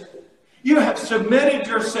is. You have submitted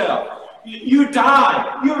yourself. You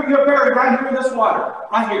died. You're buried right here in this water,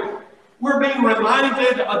 right here. We're being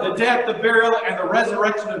reminded of the death, the burial, and the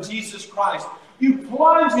resurrection of Jesus Christ. You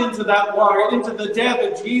plunge into that water, into the death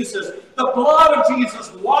of Jesus. The blood of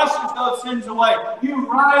Jesus washes those sins away. You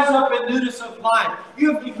rise up in newness of life.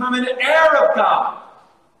 You have become an heir of God.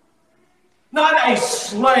 Not a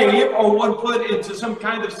slave or one put into some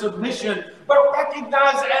kind of submission, but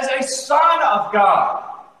recognized as a son of God.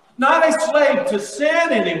 Not a slave to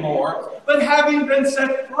sin anymore, but having been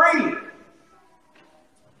set free.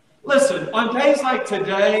 Listen, on days like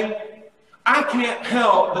today, I can't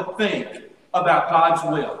help but think about God's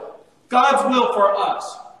will. God's will for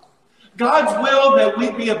us. God's will that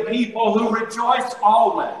we be a people who rejoice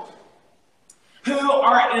always. Who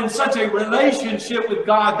are in such a relationship with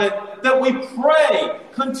God that that we pray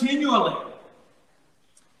continually,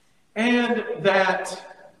 and that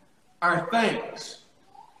our thanks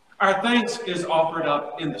is offered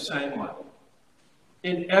up in the same way.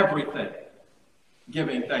 In everything,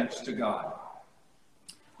 giving thanks to God.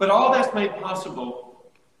 But all that's made possible,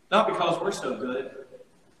 not because we're so good,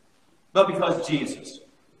 but because Jesus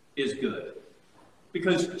is good.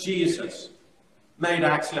 Because Jesus made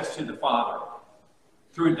access to the Father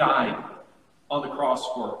through dying on the cross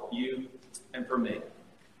for you and for me.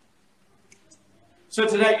 So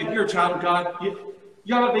today, if you're a child of God,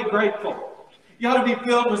 you ought to be grateful. You ought to be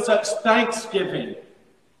filled with such thanksgiving.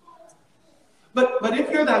 But if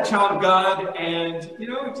you're that child of God and,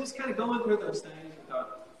 you're just kind of going through those things,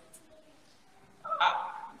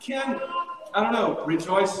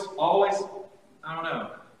 rejoice always? I don't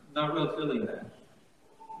know. Not really feeling that.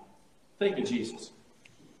 Think of Jesus.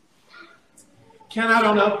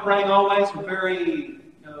 Praying always? I'm very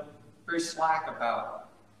slack about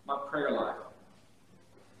my prayer life.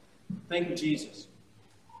 Think of Jesus.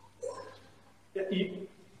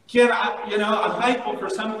 I'm thankful for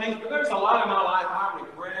some things, but there's a lot in my life I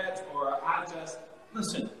regret, or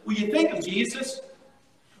listen, will you think of Jesus?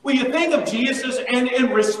 Will you think of Jesus, and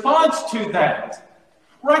in response to that,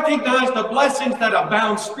 recognize the blessings that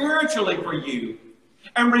abound spiritually for you,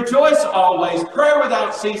 and rejoice always, pray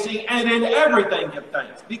without ceasing, and in everything give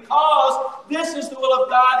thanks, because this is the will of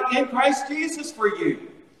God in Christ Jesus for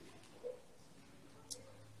you.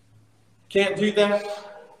 Can't do that?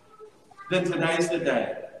 Then today's the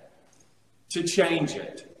day to change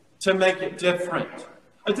it, to make it different,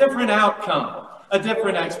 a different outcome, a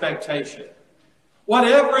different expectation.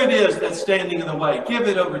 Whatever it is that's standing in the way, give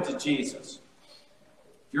it over to Jesus.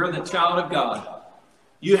 If you're the child of God,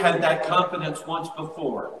 you had that confidence once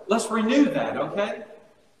before. Let's renew that, okay?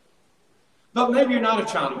 But maybe you're not a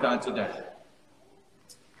child of God today.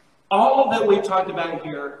 All that we've talked about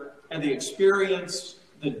here and the experience,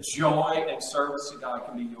 the joy and service of God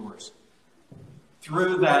can be yours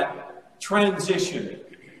through that transition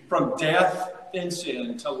from death in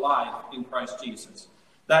sin to life in Christ Jesus.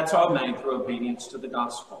 That's all made through obedience to the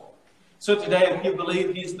gospel. So today, if you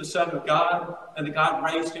believe He's the Son of God and that God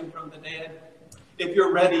raised Him from the dead, if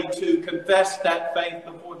you're ready to confess that faith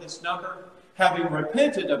before this number, having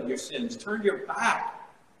repented of your sins, turn your back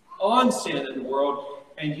on sin in the world,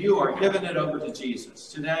 and you are giving it over to Jesus.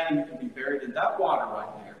 Today, you can be buried in that water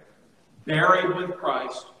right there, buried with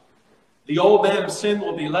Christ. The old man of sin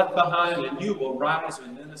will be left behind, and you will rise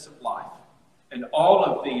in newness of life. And all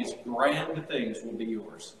of these grand things will be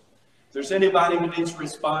yours. If there's anybody who needs to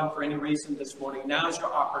respond for any reason this morning, now's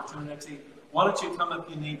your opportunity. Why don't you come if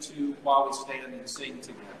you need to while we stand and sing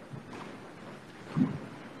together.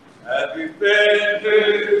 As we bend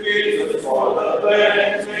to Jesus for the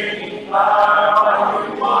cleansing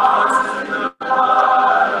power, we wash in the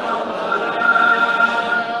blood of the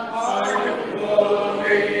Lamb. Are you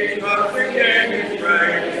glory, trusting in His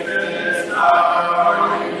grace in this hour?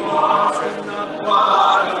 We wash in the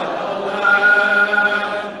blood of the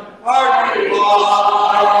Lamb. Are you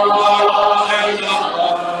washed in the blood,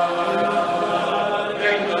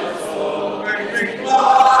 in the soul, cleansing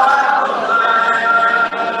blood?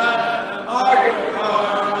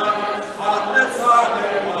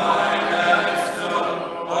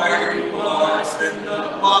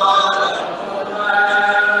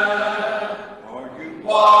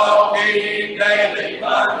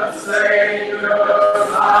 Savior,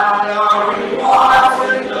 are you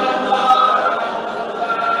watching the blood of the Lamb?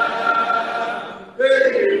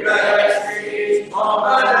 Big rescues,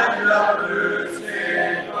 moment and the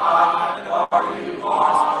losing God. Are you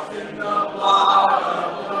watching the blood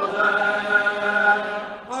of the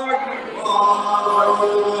Lamb? Are you watching the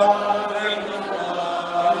blood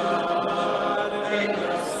in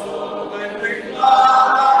the soul and the blood?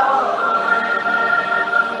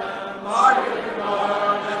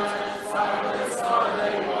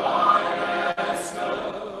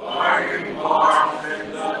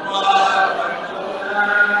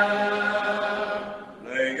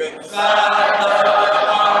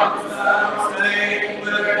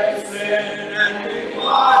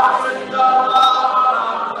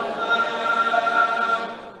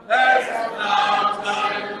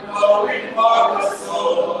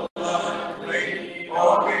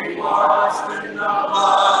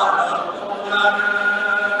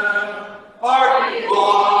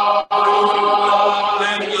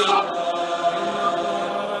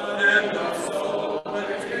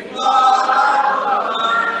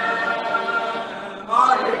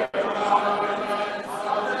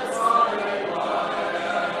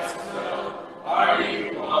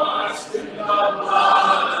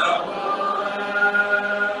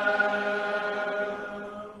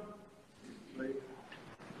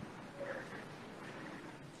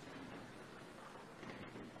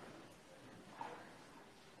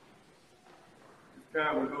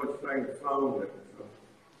 time we're going to sing a song that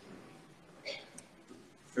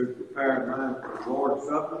to prepare mind for the Lord's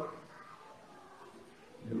Supper.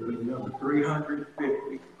 It was number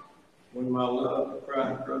 350. When my love of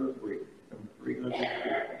Christ runs weak. Number 350.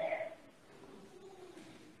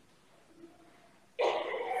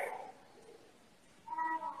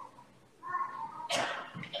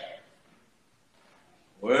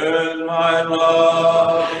 When my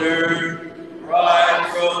love to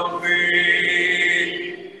Christ runs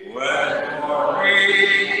weak, when for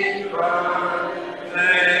me burns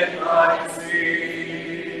and I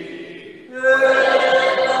see,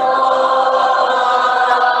 then I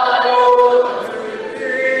go to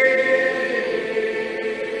thee.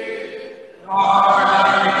 Lord, I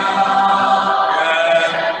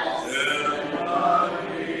am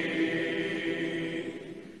thee.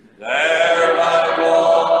 There I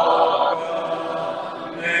walk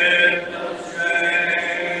in the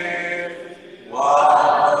shade,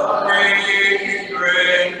 while the breeze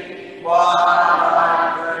brings while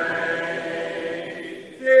I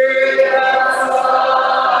pray. See that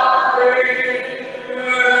suffering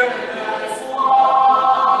goodness one,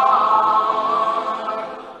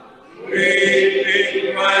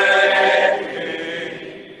 weeping, waiting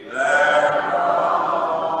thereon.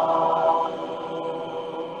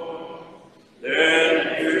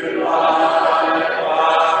 Then to life I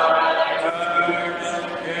turn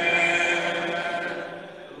again,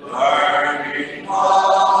 learning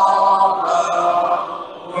all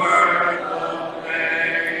the worth of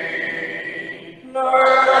pain,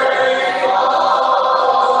 learning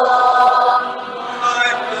all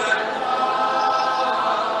life and life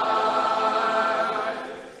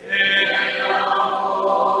in your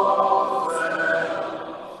whole self and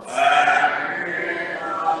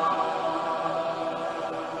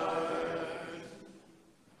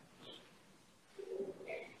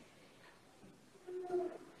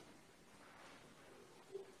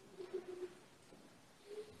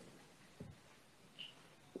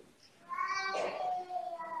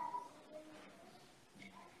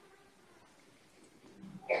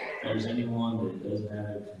If there's anyone that doesn't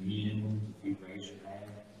have a communion, if you raise your hand,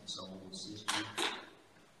 and someone will assist you.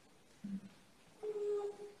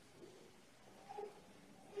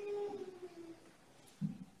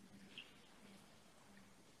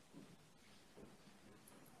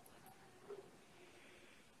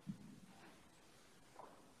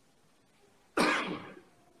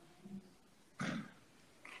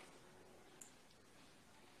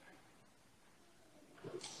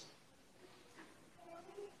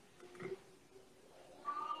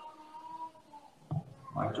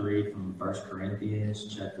 I'd like to read from 1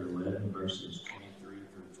 Corinthians chapter 11, verses 23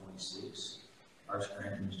 through 26. 1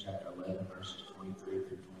 Corinthians chapter 11, verses 23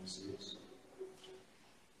 through 26.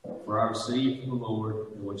 For I received from the Lord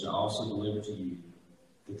that which I also delivered to you,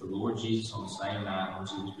 that the Lord Jesus on the same night on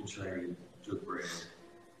which he was betrayed took bread.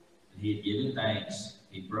 And he had given thanks,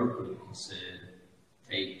 he broke it and said,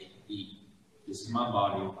 Take, eat. This is my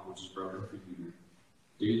body, which is broken for you.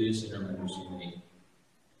 Do this in remembrance of me.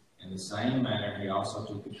 In the same manner, he also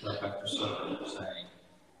took the cup after supper, saying,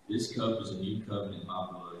 This cup is a new covenant in my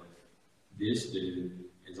blood. This do,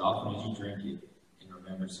 as often as you drink it, in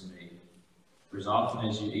remembrance of me. For as often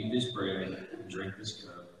as you eat this bread and drink this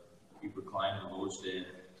cup, you proclaim the Lord's death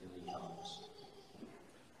till he comes.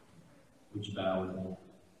 Would you bow with me?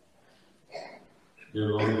 Dear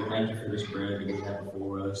Lord, we thank you for this bread that we have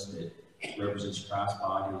before us that represents Christ's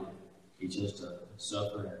body, that teaches us to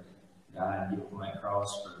suffer and die and give up on that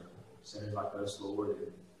cross for sinners like us, Lord.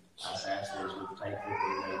 And I just ask that as we take it,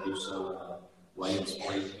 that we may do so in a way that's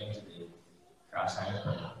pleasing unto thee. Christ's name I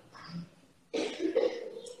pray.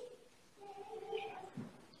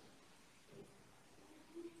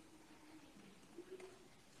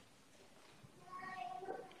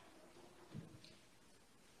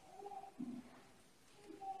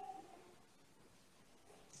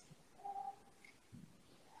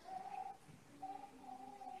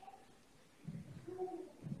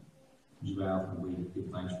 Would you bow and we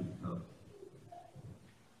give thanks for the cup?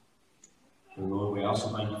 Dear Lord, we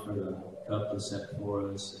also thank you for the cup that's set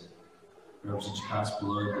before us that represents Christ's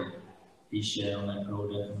blood that he shed on that cruel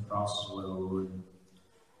death on the cross as well, Lord.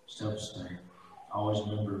 Just help us to always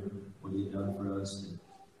remember what you've done for us and the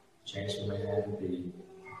chance we may have to be in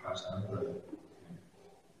Christ's name I pray.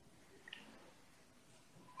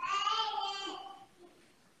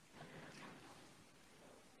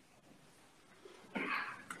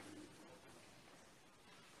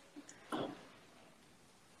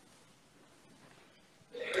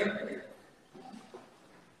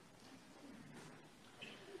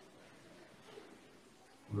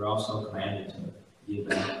 We're also commanded to give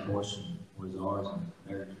back a portion what is ours, and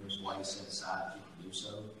there's ways set aside that you can do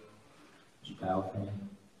so. Would you bow with me?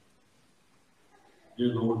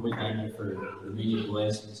 Dear Lord, we thank you for the many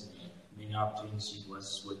blessings and the many opportunities you bless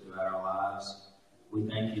us with throughout our lives. We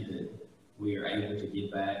thank you that we are able to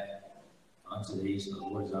give back unto these, and the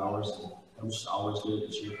Lord is ours, and help us to always do it in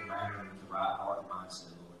a cheerful manner and with the right heart and mindset,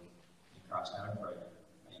 Lord. In Christ's name I pray.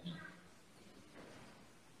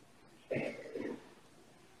 Amen.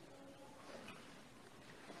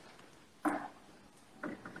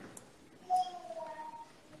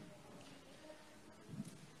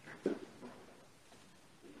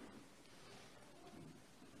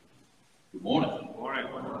 Good morning. Good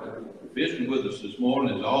morning. Visiting with us this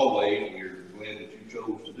morning, as always, we're glad that you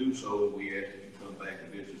chose to do so. We ask that you come back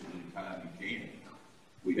and visit us anytime you can.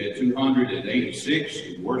 We had 286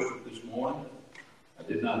 in worship this morning. I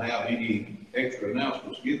did not have any extra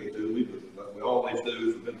announcements given to me, but like we always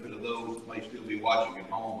do, for the benefit of those that may still be watching at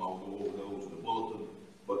home, I'll go over those in the bulletin.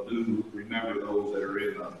 But do remember those that are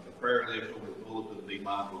in the prayer list over the bulletin, be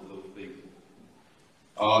mindful of those people.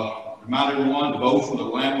 Remind everyone, devotion to the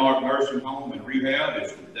Landmark Nursing Home and Rehab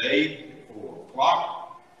is today at 4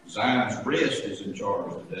 o'clock. Zion's Rest is in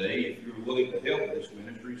charge today. If you're willing to help this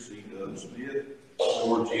ministry, see Doug Smith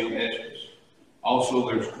or Jim Estes. Also,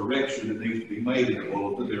 there's correction that needs to be made in the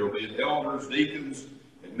bulletin. There will be an elders, deacons,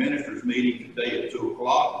 and ministers meeting today at 2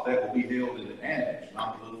 o'clock. That will be held in an annex,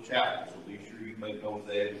 not the little chapel. So be sure you make note of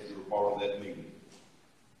that if you're a part of that meeting.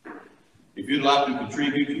 If you'd like to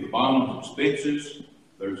contribute to the bond's expenses,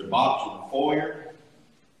 there's a box in the foyer.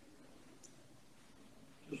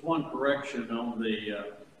 Just one correction on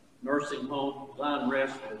the nursing home. Zion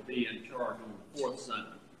Rest will be in charge on the fourth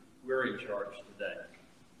Sunday. We're in charge today.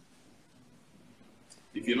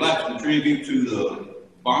 If you'd like to contribute to the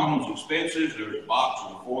bond's expenses, there's a box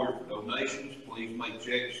in the foyer for donations. Please make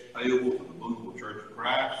checks payable to the Boonville Church of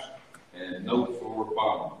Christ and note for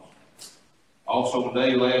bonds. Also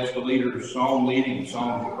today, Last the Leader's song leading and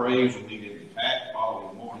songs of praise will meet in intact following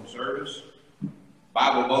the morning service.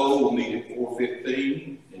 Bible Bowl will meet at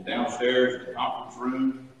 4:15 and downstairs in the conference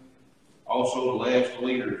room. Also, the Last the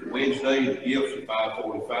Leader's Wednesday, the gifts at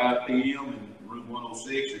 5:45 p.m. in room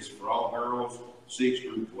 106. It's for all girls, 6th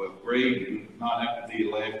through 12th grade. You do not have to be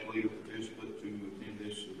a Last Leader participant to attend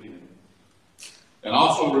this event. And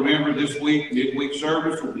also remember this week, midweek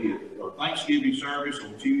service will be our Thanksgiving service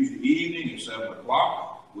on Tuesday evening at 7 o'clock.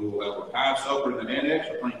 We will have a pie supper in the annex.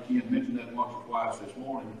 I think Ken mentioned that once or twice this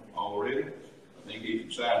morning already. I think he's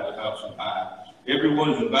excited about some pie.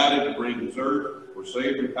 Everyone is invited to bring dessert or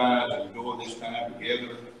savory pies and enjoy this time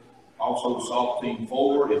together. Also, the SALT Team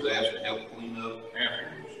 4 is asked to help clean up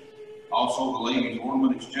afterwards. Also, the Ladies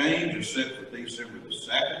Ornament Exchange is set for December the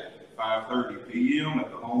 2nd at 5:30 p.m.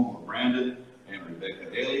 at the home of Brandon and Rebecca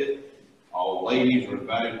Elliott. All ladies are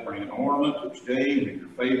invited to bring an ornament to exchange and your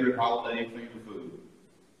favorite holiday finger food.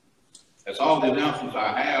 That's all the announcements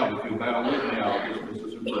I have. If you'll bow with me, I'll dismiss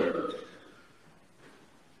us in prayer.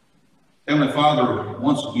 Heavenly Father,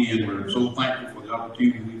 once again, we're so thankful for the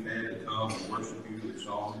opportunity we've had to come and worship you with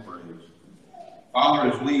song and praise.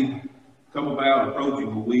 Father, as we come about approaching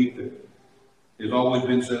a week that has always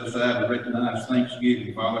been set aside to recognize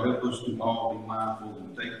Thanksgiving, Father, help us to all be mindful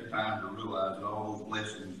and take the time to realize that all those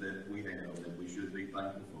blessings that we have, that we should be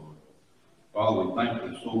thankful for. Father, we thank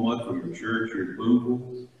you so much for your church here at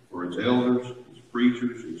Boonville, for its elders, its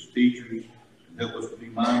preachers, its teachers, and help us to be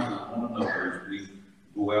mindful of one another as we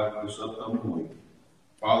go out this upcoming week.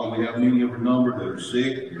 Father, we have many of our number that are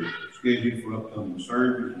sick, that are scheduled for upcoming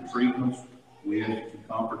surgeries and treatments. We ask that you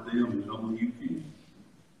comfort them as only you can.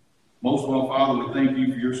 Most of all, Father, we thank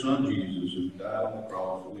you for your Son, Jesus, who died on the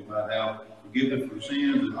cross, that we might have forgiveness for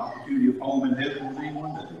sins and opportunity of home in heaven with thee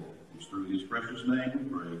one day. It's through his precious name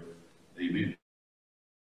we pray. Amen.